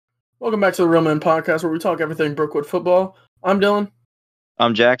Welcome back to the Real Men Podcast, where we talk everything Brookwood football. I'm Dylan,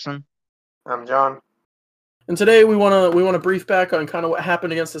 I'm Jackson. I'm John. and today we want to brief back on kind of what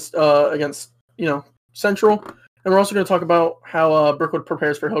happened against Central, and we're also going to talk about how Brookwood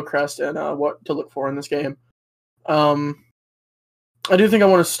prepares for Hillcrest and what to look for in this game. I do think I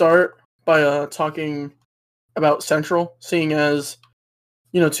want to start by talking about Central, seeing as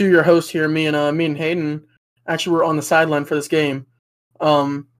two of your hosts here, me and Hayden, actually were on the sideline for this game.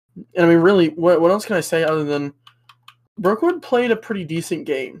 And I mean, really, what else can I say other than Brookwood played a pretty decent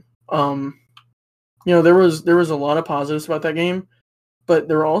game. There was a lot of positives about that game, but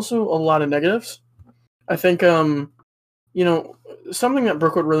there were also a lot of negatives. I think, something that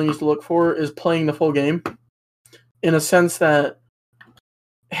Brookwood really needs to look for is playing the full game, in a sense that,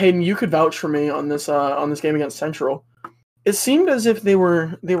 Hayden, you could vouch for me on this game against Central. It seemed as if they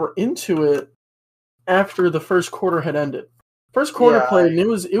were into it after the first quarter had ended. First quarter played, and it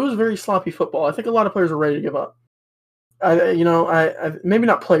was very sloppy football. I think a lot of players were ready to give up. I maybe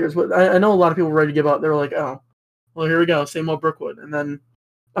not players, but I know a lot of people were ready to give up. They were like, oh, well, here we go, same old Brookwood. And then,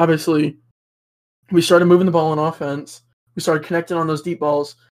 obviously, we started moving the ball on offense. We started connecting on those deep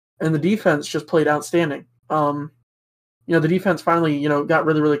balls, and the defense just played outstanding. The defense finally, got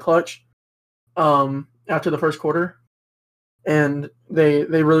really, really clutch after the first quarter, and they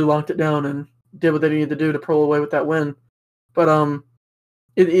really locked it down and did what they needed to do to pull away with that win. But I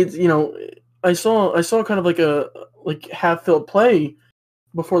saw kind of like a half-filled play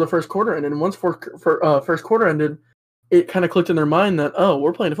before the first quarter ended, and once first quarter ended, it kind of clicked in their mind that, oh,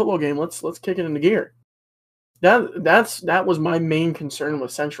 we're playing a football game. Let's kick it into gear. That was my main concern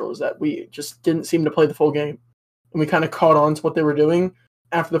with Central, is that we just didn't seem to play the full game, and we kind of caught on to what they were doing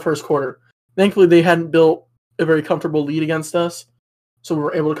after the first quarter. Thankfully, they hadn't built a very comfortable lead against us, so we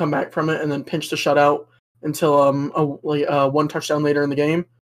were able to come back from it and then pinch the shutout until one touchdown later in the game.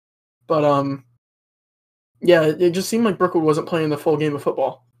 But it just seemed like Brookwood wasn't playing the full game of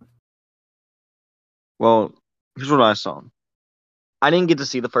football. Well, here's what I saw. I didn't get to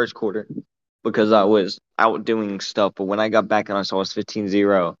see the first quarter because I was out doing stuff, but when I got back and I saw it was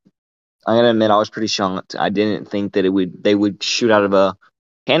 15-0, I'm going to admit I was pretty shocked. I didn't think that they would shoot out of a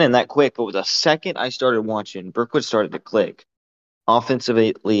cannon that quick, but with the second I started watching, Brookwood started to click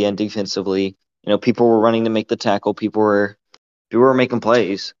offensively and defensively. People were running to make the tackle. People were making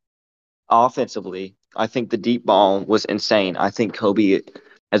plays. Offensively, I think the deep ball was insane. I think Kobe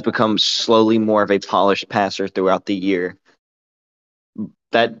has become slowly more of a polished passer throughout the year.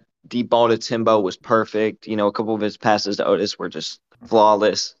 That deep ball to Timbo was perfect. A couple of his passes to Otis were just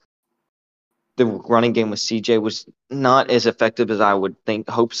flawless. The running game with CJ was not as effective as I would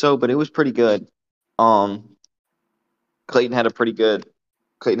hope so, but it was pretty good. Clayton had a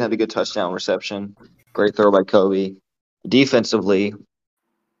good touchdown reception. Great throw by Kobe. Defensively,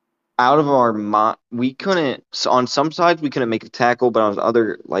 out of our we couldn't. On some sides we couldn't make a tackle, but on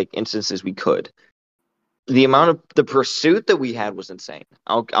other instances we could. The pursuit that we had was insane.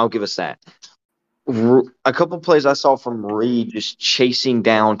 I'll give us that. A couple plays I saw from R.E.A.L just chasing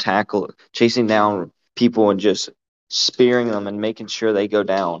down people and just spearing them and making sure they go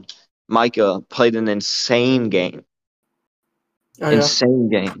down. Micah played an insane game. Insane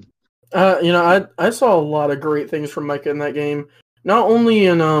game. I saw a lot of great things from Micah in that game. Not only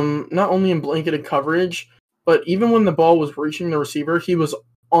in blanketed coverage, but even when the ball was reaching the receiver, he was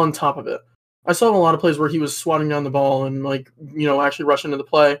on top of it. I saw a lot of plays where he was swatting down the ball and actually rushing to the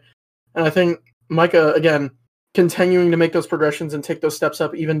play. And I think Micah, again, continuing to make those progressions and take those steps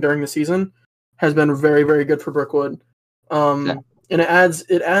up even during the season has been very, very good for Brookwood. And it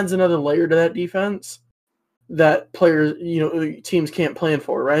adds another layer to that defense that players, teams can't plan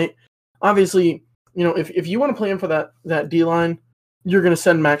for, right? Obviously, if you want to plan for that D-line, you're going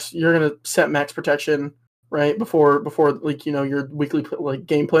to set max protection, right, before your weekly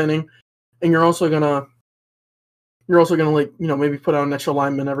game planning, and you're also going to maybe put out an extra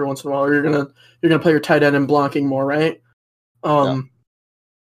lineman every once in a while, or you're going to play your tight end and blocking more, right? You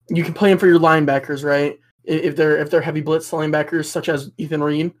can plan for your linebackers, right? If they're heavy blitz linebackers such as Ethan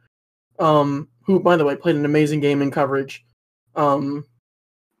Reed, who, by the way, played an amazing game in coverage. You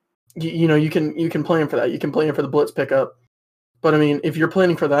can plan for that. You can plan for the blitz pickup. But I mean, if you're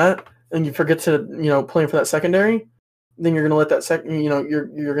planning for that and you forget to plan for that secondary, then you're gonna let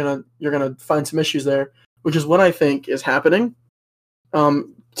that you're gonna find some issues there, which is what I think is happening.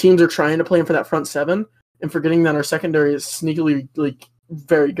 Teams are trying to plan for that front seven and forgetting that our secondary is sneakily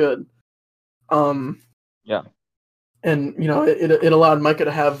very good. Yeah. And it allowed Micah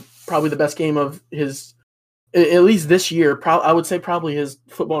to have probably the best game of his, at least this year. I would say probably his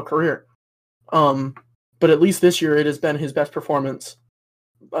football career. But at least this year, it has been his best performance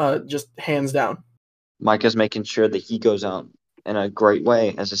just hands down. Micah's making sure that he goes out in a great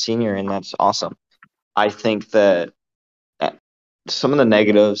way as a senior, and that's awesome. I think that some of the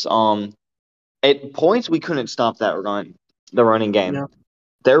negatives, at points we couldn't stop the running game. Yeah.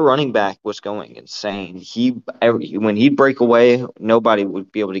 Their running back was going insane. When he'd break away, nobody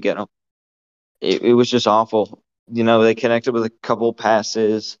would be able to get him. It was just awful. They connected with a couple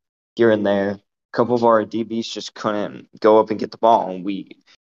passes here and there. A couple of our DBs just couldn't go up and get the ball, and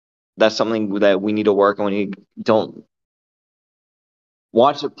that's something that we need to work on. We don't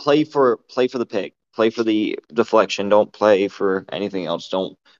watch it. Play for the pick. Play for the deflection. Don't play for anything else.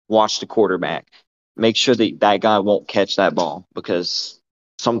 Don't watch the quarterback. Make sure that guy won't catch that ball, because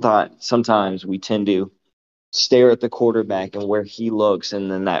sometimes we tend to stare at the quarterback and where he looks, and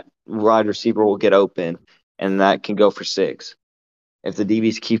then that wide receiver will get open, and that can go for 6. If the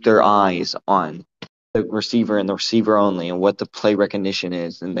DBs keep their eyes on the receiver and the receiver only and what the play recognition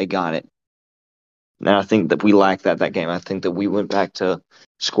is, then they got it. And I think that we lacked that game. I think that we went back to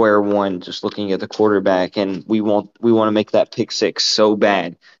square one, just looking at the quarterback, and we want to make that pick 6 so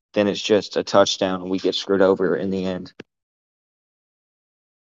bad, then it's just a touchdown and we get screwed over in the end.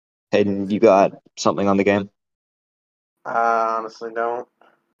 Hayden, you got something on the game? I honestly don't.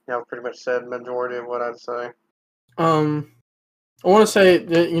 Y'all pretty much said majority of what I'd say. I want to say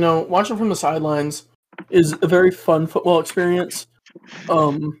that, watching from the sidelines is a very fun football experience.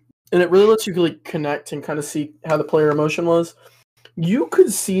 And it really lets you connect and kind of see how the player emotion was. You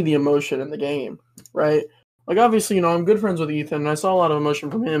could see the emotion in the game, right? Obviously, I'm good friends with Ethan, and I saw a lot of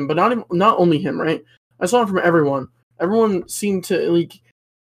emotion from him, but not only him, right? I saw it from everyone. Everyone seemed to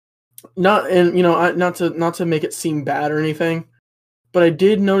not to make it seem bad or anything, but I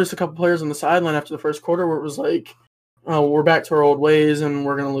did notice a couple players on the sideline after the first quarter where it was like, oh, we're back to our old ways and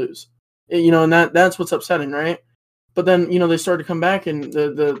we're gonna lose, and that's what's upsetting, right? But then they started to come back, and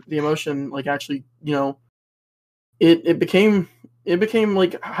the emotion actually it became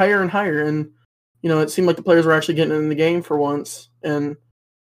higher and higher, and it seemed like the players were actually getting in the game for once. And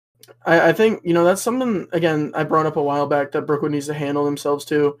I think that's something, again, I brought up a while back, that Brookwood needs to handle themselves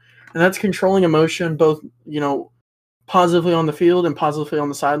too, and that's controlling emotion both positively on the field and positively on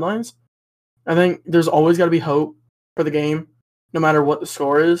the sidelines. I think there's always got to be hope for the game, no matter what the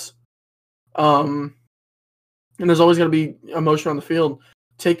score is. And there's always got to be emotion on the field.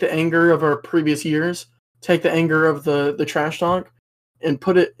 Take the anger of our previous years, take the anger of the trash talk, and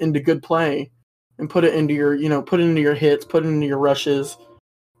put it into good play, and put it into your hits, put it into your rushes,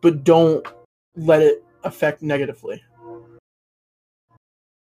 but don't let it affect negatively.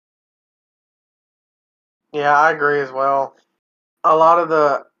 Yeah, I agree as well. A lot of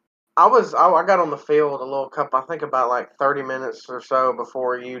I got on the field I think about 30 minutes or so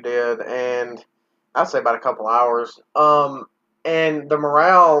before you did, and I'd say about a couple hours. And the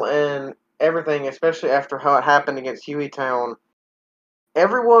morale and everything, especially after how it happened against Hueytown,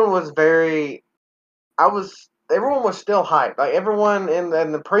 everyone was everyone was still hyped. Everyone in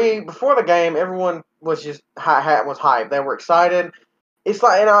the before the game, everyone was just was hyped. They were excited. It's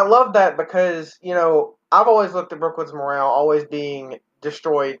and I love that because I've always looked at Brookwood's morale always being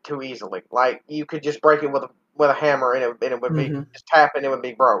destroyed too easily. You could just break it with a hammer, and it would be just tap, and it would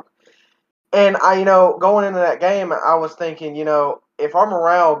be broke. And going into that game, I was thinking, if our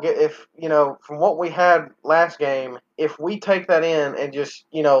morale from what we had last game, if we take that in and just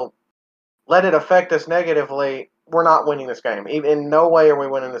let it affect us negatively, we're not winning this game. In no way are we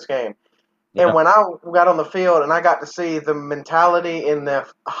winning this game. Yeah. And when I got on the field and I got to see the mentality and the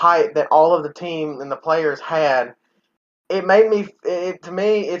height that all of the team and the players had, it made me. To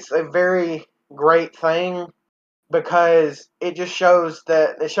me, it's a very great thing, because it just shows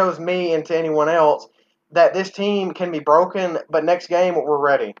me and to anyone else that this team can be broken, but next game we're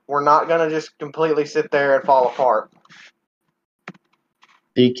ready. We're not going to just completely sit there and fall apart.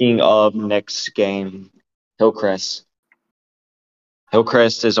 Speaking of next game, Hillcrest.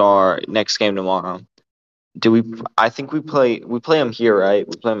 Hillcrest is our next game tomorrow. I think we play them here, right?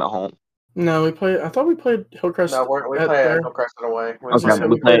 We play them at home. No, I thought we played Hillcrest. No, we play at Hillcrest away. Okay,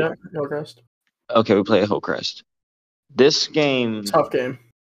 we played at Hillcrest. Okay, we play at Hillcrest. This game, tough game.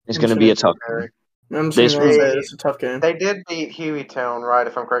 Is going to be a tough game. I'm just going to say it's a tough game. They did beat Hueytown, right?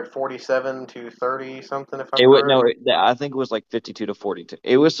 If I'm correct, 47-30 something. If I'm correct. No, I think it was 52-42.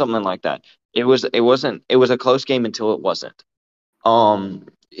 It was something like that. It was a close game until it wasn't.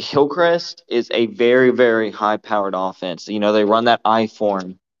 Hillcrest is a very, very high-powered offense. They run that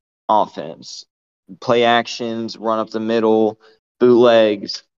I-form offense, play actions, run up the middle,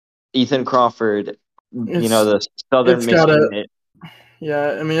 bootlegs. Ethan Crawford, the Southern Miss unit.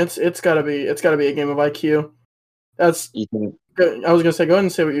 Yeah, I mean it's got to be a game of IQ. That's Ethan I was gonna say, go ahead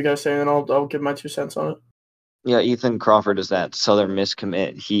and say what you guys say, and I'll give my 2 cents on it. Yeah, Ethan Crawford is that Southern Miss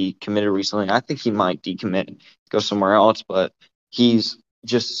commit. He committed recently. I think he might decommit, go somewhere else, but he's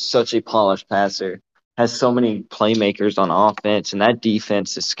just such a polished passer. Has so many playmakers on offense, and that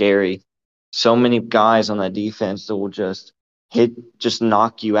defense is scary. So many guys on that defense that will just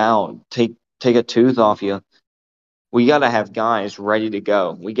knock you out, take a tooth off you. We got to have guys ready to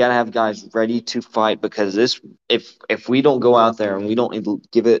go. We got to have guys ready to fight because if we don't go out there and we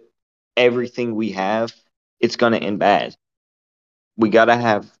don't give it everything we have, it's going to end bad. We gotta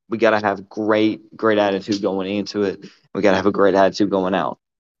have great attitude going into it. We gotta have a great attitude going out.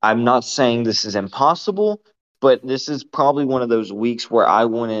 I'm not saying this is impossible, but this is probably one of those weeks where I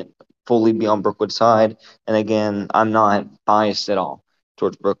wouldn't fully be on Brookwood's side. And again, I'm not biased at all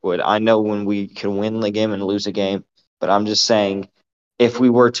towards Brookwood. I know when we can win the game and lose a game, but I'm just saying if we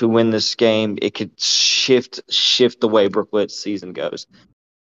were to win this game, it could shift the way Brookwood's season goes.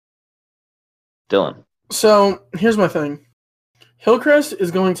 Dylan. So here's my thing. Hillcrest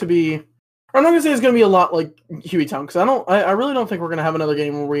is going to be. I'm not gonna say it's gonna be a lot like Hueytown because I really don't think we're gonna have another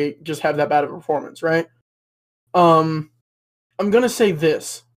game where we just have that bad of a performance, right? I'm gonna say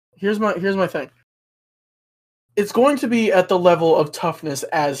this. Here's my thing. It's going to be at the level of toughness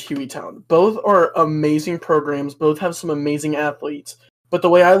as Hueytown. Both are amazing programs. Both have some amazing athletes. But the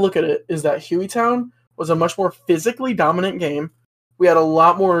way I look at it is that Hueytown was a much more physically dominant game. We had a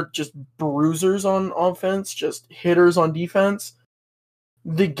lot more just bruisers on offense, just hitters on defense.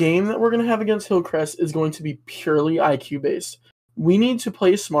 The game that we're going to have against Hillcrest is going to be purely IQ based. We need to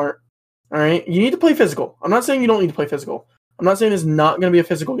play smart. All right. You need to play physical. I'm not saying you don't need to play physical. I'm not saying it's not going to be a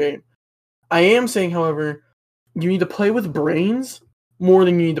physical game. I am saying, however, you need to play with brains more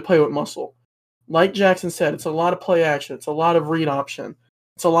than you need to play with muscle. Like Jackson said, it's a lot of play action. It's a lot of read option.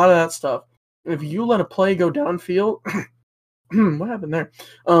 It's a lot of that stuff. If you let a play go downfield, what happened there?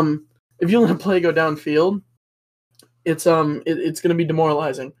 If you let a play go downfield, it's going to be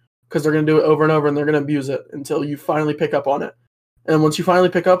demoralizing because they're going to do it over and over and they're going to abuse it until you finally pick up on it. And once you finally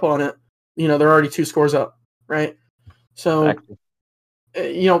pick up on it, they're already 2 scores up, right? So,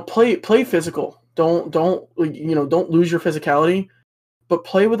 play physical. Don't lose your physicality, but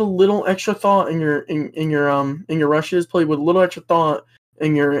play with a little extra thought in your rushes. Play with a little extra thought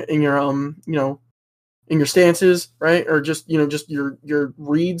in your stances, right? Or just your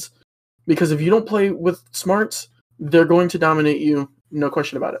reads, because if you don't play with smarts, they're going to dominate you, no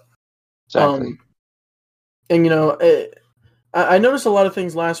question about it. Exactly. I noticed a lot of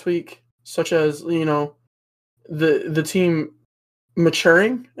things last week, such as the team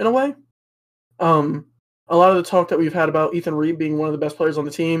maturing in a way. A lot of the talk that we've had about Ethan R.E.A.L being one of the best players on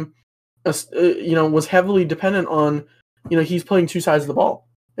the team, was heavily dependent on, he's playing 2 sides of the ball,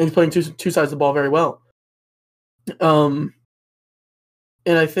 and he's playing two sides of the ball very well. And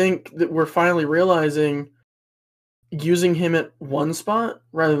I think that we're finally realizing using him at 1 spot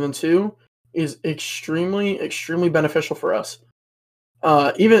rather than 2 is extremely, extremely beneficial for us.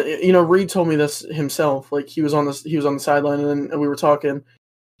 Even Reed told me this himself. Like he was on the sideline and we were talking.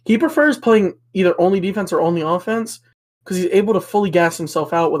 He prefers playing either only defense or only offense because he's able to fully gas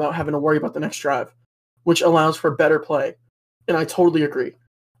himself out without having to worry about the next drive, which allows for better play. And I totally agree.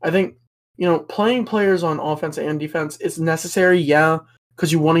 I think playing players on offense and defense is necessary, yeah,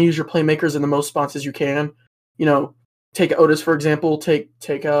 because you want to use your playmakers in the most spots as you can. Take Otis for example, take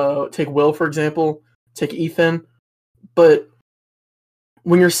Will for example, take Ethan. But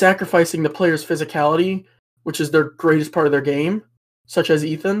when you're sacrificing the player's physicality, which is their greatest part of their game, such as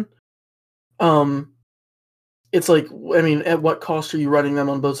Ethan, it's like, at what cost are you running them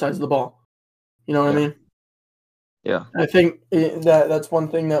on both sides of the ball? You know what I mean? Yeah. I think that's one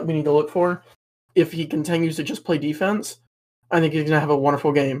thing that we need to look for. If he continues to just play defense, I think he's going to have a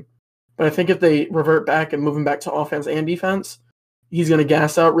wonderful game. But I think if they revert back and move him back to offense and defense, he's going to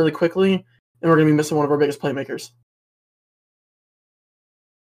gas out really quickly, and we're going to be missing one of our biggest playmakers.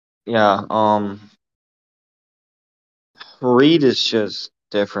 Yeah. Reed is just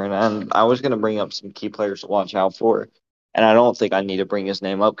different, and I was going to bring up some key players to watch out for, and I don't think I need to bring his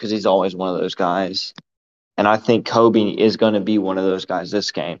name up because he's always one of those guys. And I think Kobe is going to be one of those guys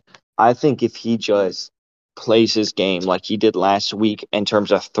this game. I think if he just plays his game like he did last week in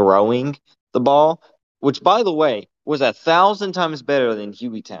terms of throwing the ball, which, by the way, was 1,000 times better than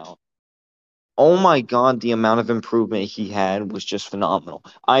Hueytown. Oh, my God, the amount of improvement he had was just phenomenal.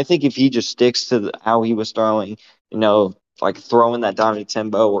 I think if he just sticks to how he was throwing, like throwing that down to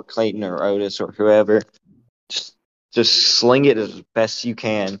Timbo or Clayton or Otis or whoever, just sling it as best you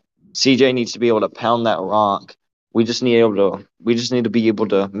can. CJ needs to be able to pound that rock. We just need to be able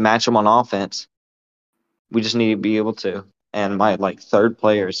to match them on offense. We just need to be able to. And my third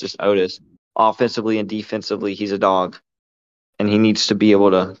player is just Otis. Offensively and defensively, he's a dog, and he needs to be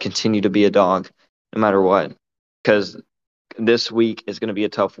able to continue to be a dog no matter what. Because this week is going to be a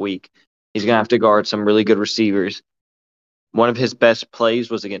tough week. He's going to have to guard some really good receivers. One of his best plays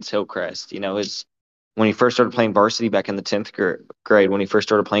was against Hillcrest. When he first started playing varsity back in the 10th grade, when he first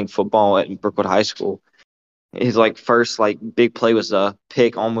started playing football at Brookwood High School, his first big play was a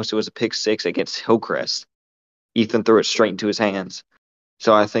pick. Almost it was a pick six against Hillcrest. Ethan threw it straight into his hands.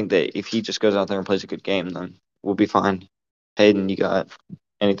 So I think that if he just goes out there and plays a good game, then we'll be fine. Hayden, you got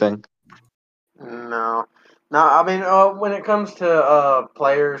anything? No. I mean, when it comes to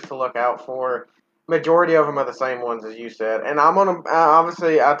players to look out for, majority of them are the same ones as you said. And I'm gonna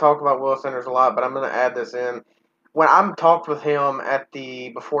obviously I talk about Will Sanders a lot, but I'm gonna add this in. When I talked with him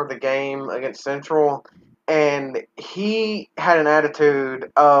before the game against Central, and he had an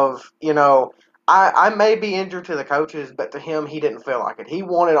attitude of, I may be injured to the coaches, but to him, he didn't feel like it. He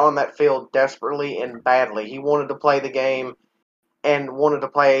wanted on that field desperately and badly. He wanted to play the game and wanted to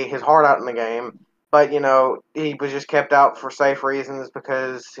play his heart out in the game. But, he was just kept out for safe reasons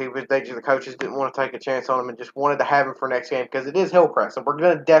because the coaches didn't want to take a chance on him and just wanted to have him for next game because it is Hillcrest, and we're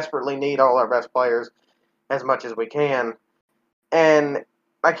going to desperately need all our best players as much as we can. And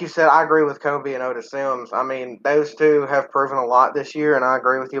like you said, I agree with Kobe and Otis Sims. I mean, those two have proven a lot this year, and I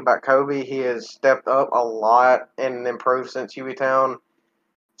agree with you about Kobe. He has stepped up a lot and improved since Hueytown.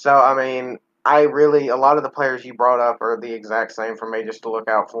 So, I mean, a lot of the players you brought up are the exact same for me just to look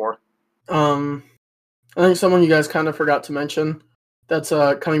out for. I think someone you guys kind of forgot to mention that's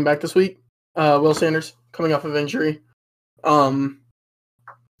coming back this week, Will Sanders, coming off of injury. We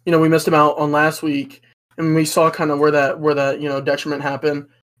missed him out on last week, and we saw kind of where that detriment happened.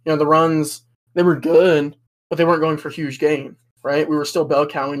 The runs, they were good, but they weren't going for huge gain, right? We were still bell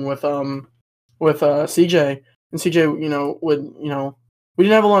cowing with CJ, and CJ, we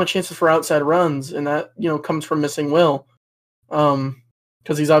didn't have a lot of chances for outside runs, and that comes from missing Will.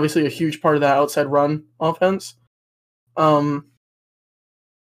 Because he's obviously a huge part of that outside run offense. But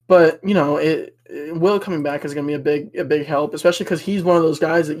Will coming back is going to be a big help, especially because he's one of those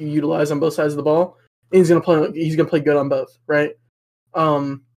guys that you utilize on both sides of the ball. And he's going to play good on both, right?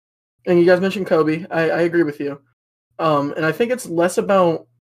 And you guys mentioned Kobe. I agree with you. And I think it's less about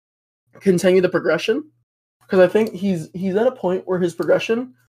continue the progression, because I think he's at a point where his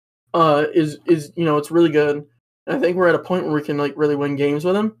progression is it's really good. I think we're at a point where we can really win games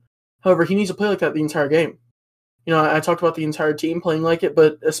with him. However, he needs to play like that the entire game. I talked about the entire team playing like it,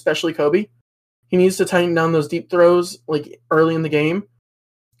 but especially Kobe. He needs to tighten down those deep throws early in the game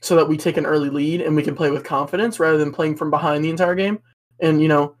so that we take an early lead and we can play with confidence rather than playing from behind the entire game. And,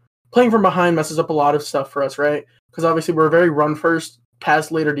 playing from behind messes up a lot of stuff for us, right? Because obviously we're a very run first, pass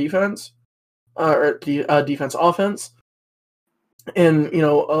later defense, defense offense. And,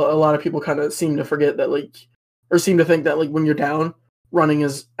 a lot of people kind of seem to forget that or seem to think that when you're down, running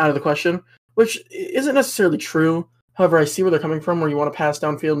is out of the question, which isn't necessarily true. However, I see where they're coming from, where you want to pass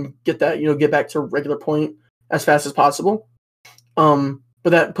downfield and get that, get back to a regular point as fast as possible. But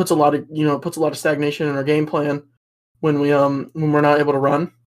that puts a lot of stagnation in our game plan when we're not able to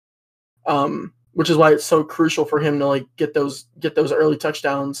run. Which is why it's so crucial for him to get those early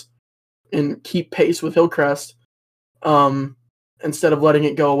touchdowns and keep pace with Hillcrest. Instead of letting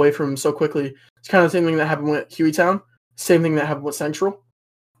it go away from him so quickly. It's kind of the same thing that happened with Hueytown, same thing that happened with Central.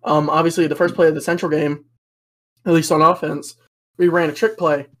 Obviously, the first play of the Central game, at least on offense, we ran a trick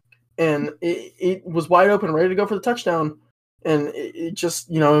play, and it was wide open, ready to go for the touchdown, and it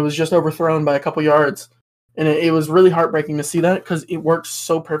was just overthrown by a couple yards. And it was really heartbreaking to see that because it worked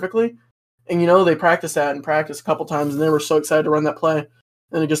so perfectly. And, they practiced that and practiced a couple times, and they were so excited to run that play.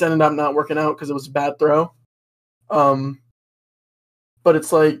 And it just ended up not working out because it was a bad throw. But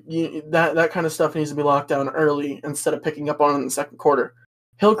it's that kind of stuff needs to be locked down early instead of picking up on it in the second quarter.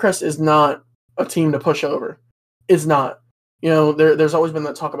 Hillcrest is not a team to push over. It's not. There's always been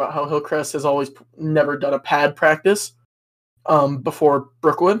that talk about how Hillcrest has always never done a pad practice before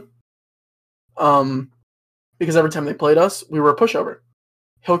Brookwood. Because every time they played us, we were a pushover.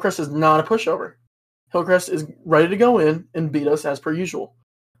 Hillcrest is not a pushover. Hillcrest is ready to go in and beat us as per usual.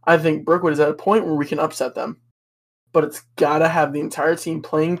 I think Brookwood is at a point where we can upset them. But it's got to have the entire team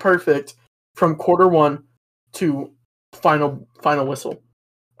playing perfect from quarter one to final whistle.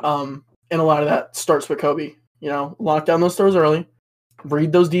 And a lot of that starts with Kobe. Lock down those throws early,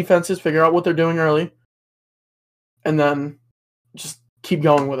 read those defenses, figure out what they're doing early, and then just keep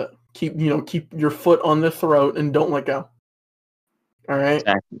going with it. Keep your foot on the throat and don't let go. All right.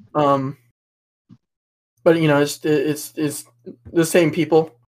 Exactly. But it's the same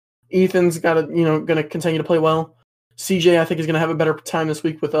people. Ethan's got to going to continue to play well. CJ, I think, is going to have a better time this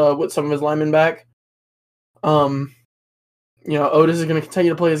week with some of his linemen back. Otis is going to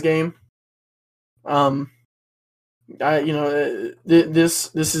continue to play his game.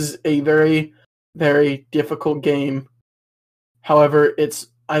 This is a very, very difficult game. However,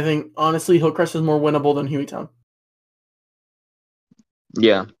 I think honestly Hillcrest is more winnable than Hueytown.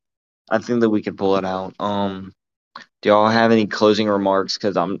 Yeah, I think that we can pull it out. Do y'all have any closing remarks?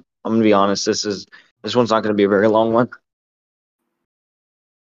 Because I'm gonna be honest, this one's not gonna be a very long one.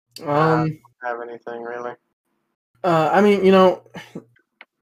 I don't have anything really.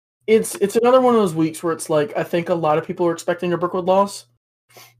 It's another one of those weeks where it's like I think a lot of people are expecting a Brookwood loss.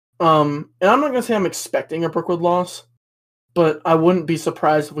 And I'm not gonna say I'm expecting a Brookwood loss, but I wouldn't be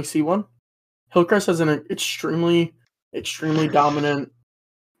surprised if we see one. Hillcrest has an extremely, extremely dominant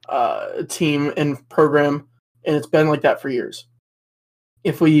team and program, and it's been like that for years.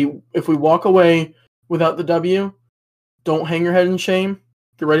 If we walk away without the W, don't hang your head in shame.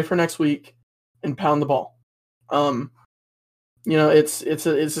 Get ready for next week and pound the ball. It's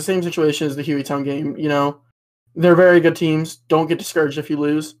the same situation as the Hueytown game. They're very good teams. Don't get discouraged if you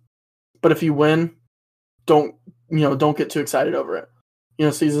lose, but if you win, don't get too excited over it.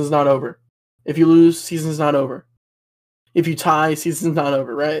 Season's not over. If you lose, season's not over. If you tie, season's not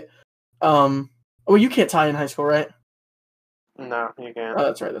over, right? You can't tie in high school, right? No, you can't. Oh,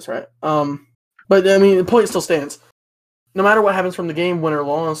 that's right. But I mean, the point still stands. No matter what happens from the game, win or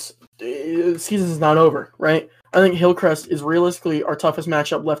loss, season's not over, right? I think Hillcrest is realistically our toughest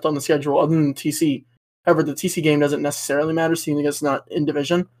matchup left on the schedule, other than TC. However, the TC game doesn't necessarily matter, seeing as it's not in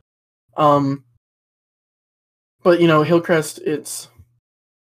division. But Hillcrest, it's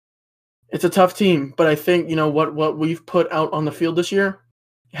a tough team. But I think what we've put out on the field this year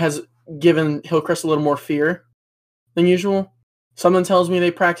has given Hillcrest a little more fear than usual. Someone tells me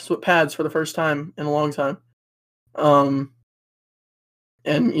they practiced with pads for the first time in a long time. And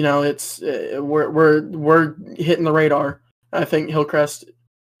it's we're hitting the radar. I think Hillcrest,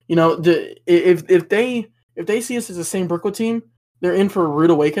 if they see us as the same Brookwood team, they're in for a rude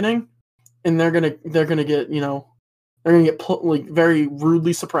awakening, and they're gonna get like very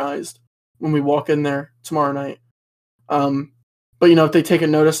rudely surprised when we walk in there tomorrow night. But if they take a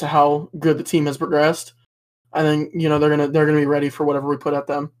notice to how good the team has progressed, I think they're gonna be ready for whatever we put at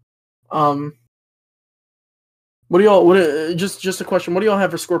them. Just a question. What do y'all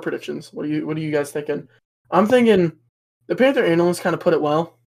have for score predictions? What are you guys thinking? I'm thinking the Panther analyst kind of put it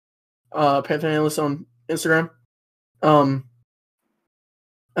well. Panther analyst on Instagram. I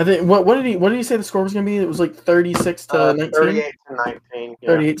think what did he say the score was going to be? It was like 36 to 19. 38 to 19. Yeah.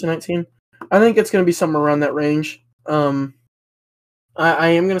 38 to 19. I think it's going to be somewhere around that range. I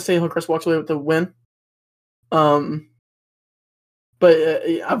am going to say Hillcrest walks away with the win. But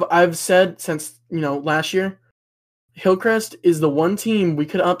I've said since last year, Hillcrest is the one team we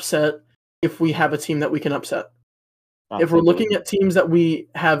could upset if we have a team that we can upset. If we're looking at teams that we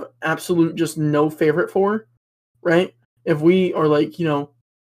have absolute just no favorite for, right? If we are like,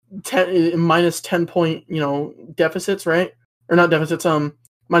 minus 10 point, deficits, right? Or not deficits,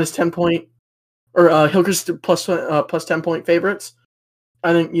 minus 10 point, or Hillcrest plus 10 point favorites.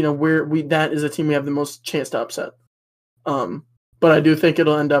 I think, that is a team we have the most chance to upset. But I do think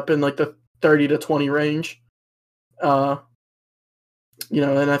it'll end up in like the 30 to 20 range. And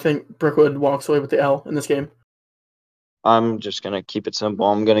I think Brookwood walks away with the L in this game. I'm just going to keep it simple.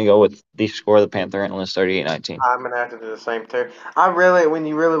 I'm going to go with the score of the Panther analyst, 38-19. I'm going to have to do the same too. When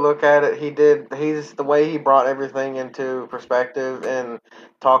you really look at it, he's the way he brought everything into perspective and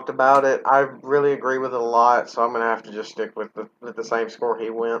talked about it. I really agree with it a lot, so I'm going to have to just stick with the same score he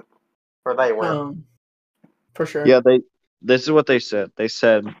went, or they went. For sure. Yeah, this is what they said. They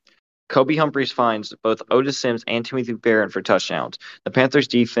said, Kobe Humphreys finds both Otis Sims and Timothy Barron for touchdowns. The Panthers'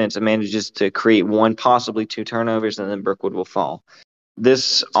 defense manages to create one, possibly two turnovers, and then Brookwood will fall.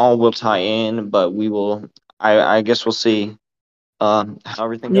 This all will tie in, but we will. I guess we'll see how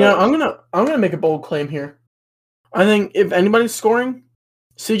everything goes. Yeah, I'm gonna make a bold claim here. I think if anybody's scoring,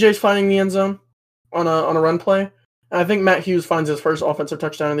 CJ's finding the end zone on a run play. And I think Matt Hughes finds his first offensive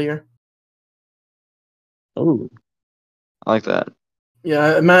touchdown of the year. Oh, I like that.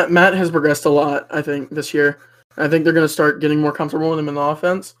 Yeah, Matt has progressed a lot, I think, this year. I think they're going to start getting more comfortable with him in the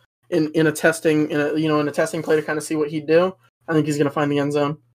offense in a testing play to kind of see what he'd do. I think he's going to find the end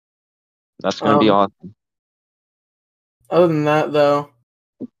zone. That's going to be awesome. Other than that, though,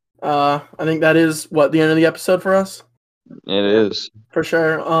 I think that is the end of the episode for us. It is for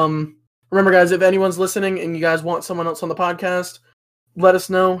sure. Remember, guys, if anyone's listening and you guys want someone else on the podcast, let us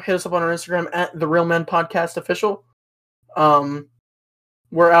know. Hit us up on our Instagram at the Real Men Podcast Official.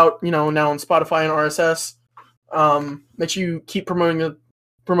 We're out, now on Spotify and RSS. Make sure you keep promoting the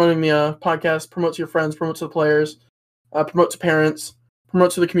podcast, promote to your friends, promote to the players, promote to parents,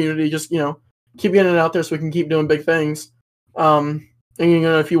 promote to the community. Just keep getting it out there so we can keep doing big things. And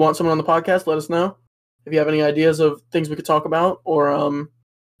if you want someone on the podcast, let us know. If you have any ideas of things we could talk about, or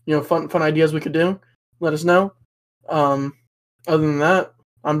fun ideas we could do, let us know. Other than that,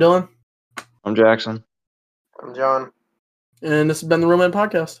 I'm Dylan. I'm Jackson. I'm John. And this has been the R.E.A.L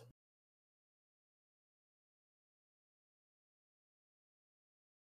Podcast.